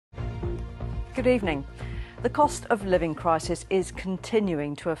Good evening. The cost of living crisis is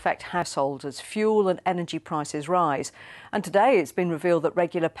continuing to affect households as fuel and energy prices rise. And today it's been revealed that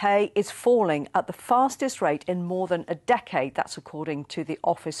regular pay is falling at the fastest rate in more than a decade. That's according to the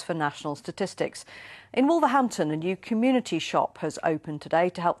Office for National Statistics. In Wolverhampton, a new community shop has opened today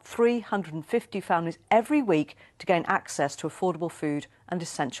to help 350 families every week to gain access to affordable food and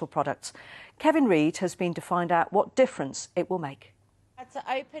essential products. Kevin Reide has been to find out what difference it will make.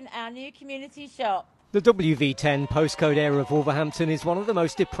 To open our new community shop. The WV10 postcode area of Wolverhampton is one of the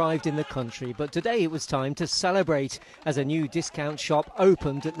most deprived in the country, but today it was time to celebrate as a new discount shop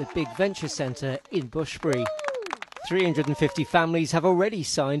opened at the Big Venture Centre in Bushbury. 350 families have already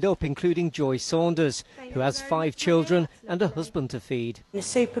signed up, including Joy Saunders, who has 5 children and a husband to feed. The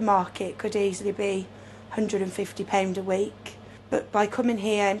supermarket could easily be £150 a week, but by coming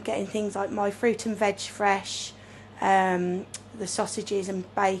here and getting things like my fruit and veg fresh, the sausages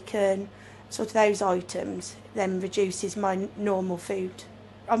and bacon, sort of those items, then reduces my normal food.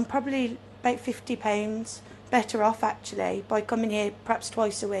 I'm probably about £50 better off actually by coming here perhaps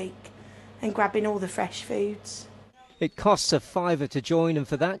twice a week and grabbing all the fresh foods. It costs £5 to join, and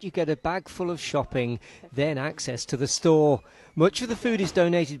for that you get a bag full of shopping, then access to the store. Much of the food is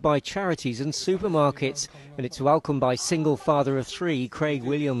donated by charities and supermarkets, and it's welcomed by single father of 3, Craig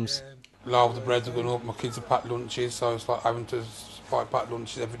Williams. A lot of the breads are going up, my kids are packed lunches, so it's like having to pack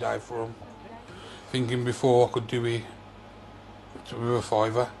lunches every day for them. Thinking before I could do it with a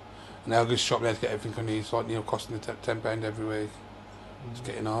 £5, and now I just shop there to get everything I need. It's like, costing £10 every week. It's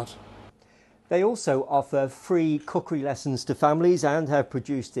getting hard. They also offer free cookery lessons to families and have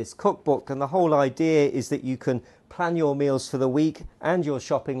produced this cookbook, and the whole idea is that you can plan your meals for the week and your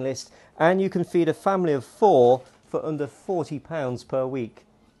shopping list, and you can feed a family of 4 for under £40 per week.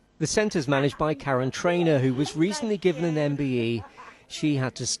 The centre's managed by Karen Trainer, who was recently given an MBE. She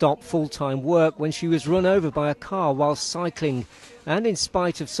had to stop full-time work when she was run over by a car while cycling, and in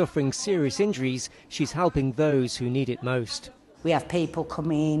spite of suffering serious injuries, she's helping those who need it most. We have people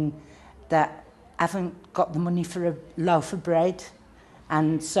come in that haven't got the money for a loaf of bread,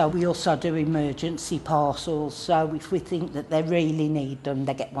 and so we also do emergency parcels, so if we think that they really need them,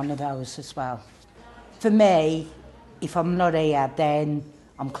 they get one of those as well. For me, if I'm not here, then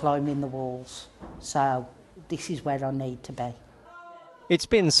I'm climbing the walls, so this is where I need to be. It's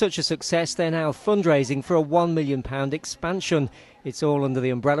been such a success, they're now fundraising for a £1 million expansion. It's all under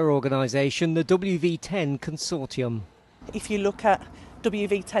the umbrella organisation, the WV10 Consortium. If you look at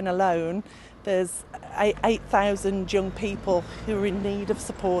WV10 alone, there's 8,000 young people who are in need of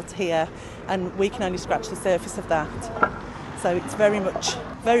support here, and we can only scratch the surface of that. So it's very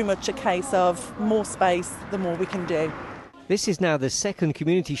much a case of more space, the more we can do. This is now the second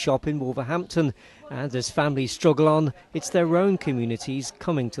community shop in Wolverhampton, and as families struggle on, it's their own communities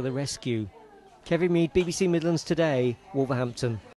coming to the rescue. Kevin Reide, BBC Midlands Today, Wolverhampton.